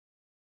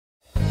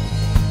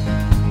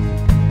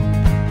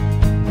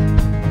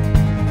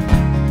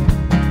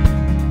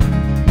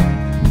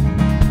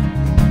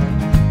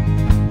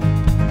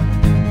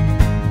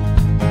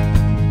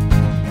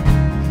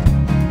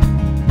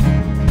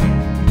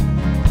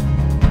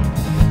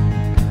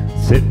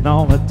sitting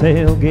on the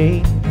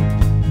tailgate,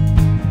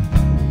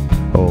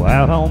 oh,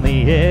 out on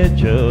the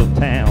edge of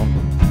town.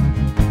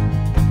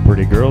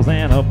 Pretty girls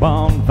and a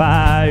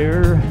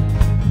bonfire,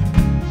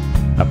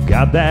 I've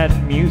got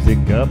that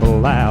music up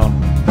loud.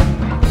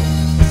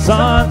 The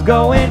sun's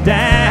going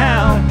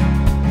down,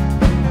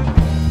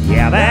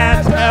 yeah,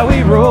 that's how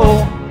we roll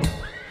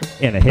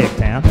in a hick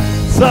town.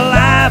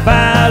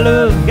 Saliva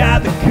Look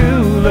got the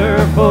cooler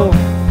full,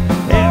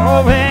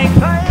 everything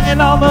playing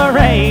on the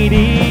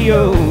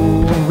radio.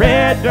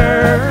 Red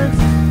dirt,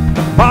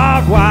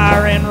 barbed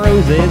wire and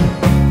roses,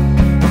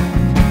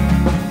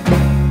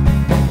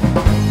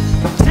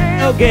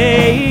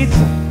 tailgates,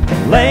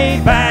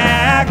 laid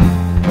back,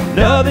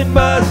 nothing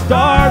but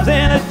stars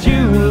in a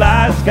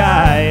July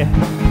sky.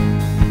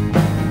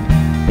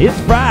 It's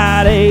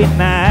Friday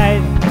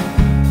night.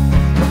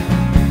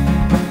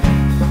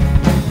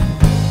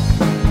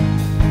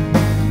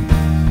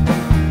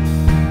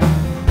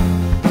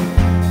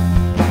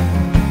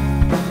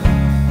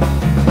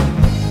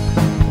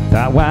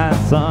 Tight white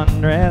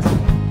sundress,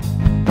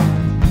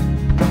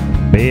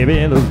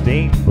 baby, those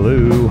deep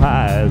blue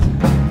eyes,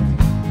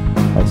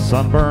 a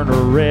sunburned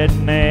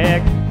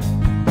redneck,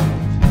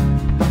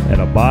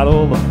 and a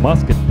bottle of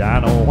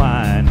muscadino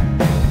wine.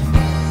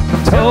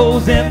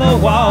 Toes in the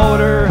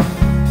water,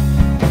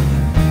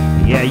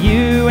 yeah,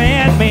 you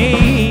and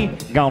me,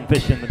 gone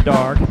fish in the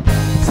dark.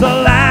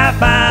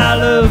 Saliva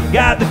Look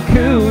got the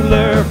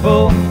cooler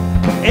full,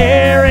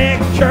 Eric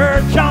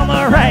Church on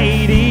the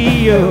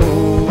radio.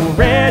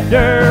 Red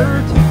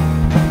dirt,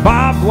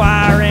 barbed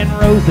wire and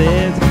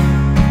roses,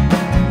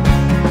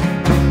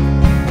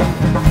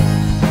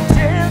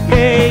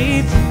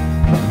 tailgates,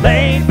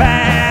 laid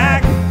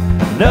back,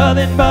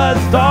 nothing but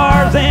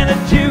stars in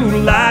a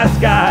July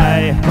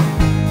sky.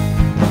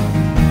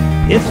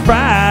 It's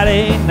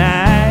Friday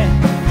night.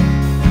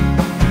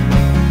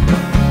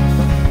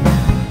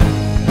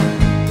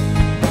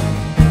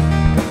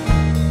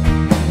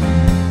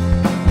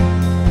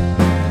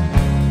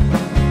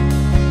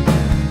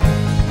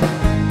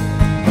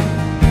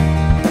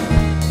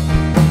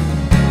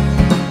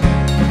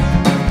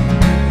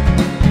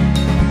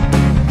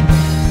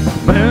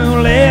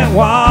 Moonlit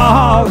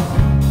walks,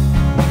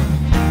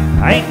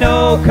 ain't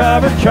no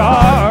cover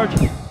charge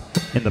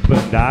in the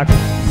boondocks.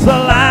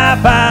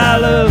 Saliva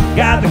Look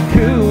got the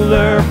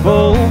cooler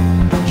full,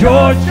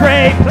 George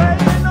Strait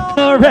playing on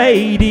the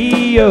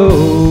radio.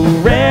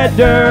 Red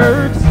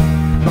dirt,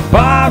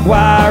 barbed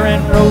wire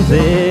and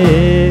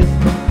roses,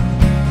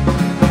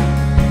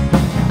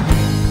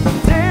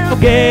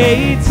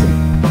 tailgates,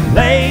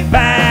 laid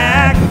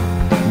back,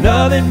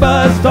 nothing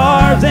but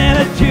stars in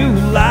a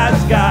July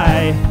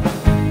sky.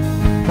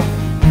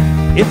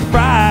 It's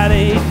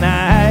Friday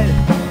night.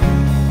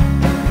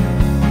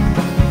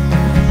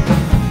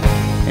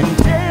 And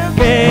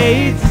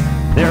tailgates,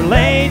 they're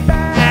laid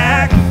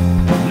back,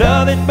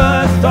 nothing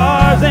but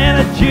stars in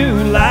a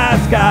July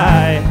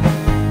sky.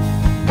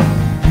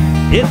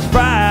 It's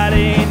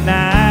Friday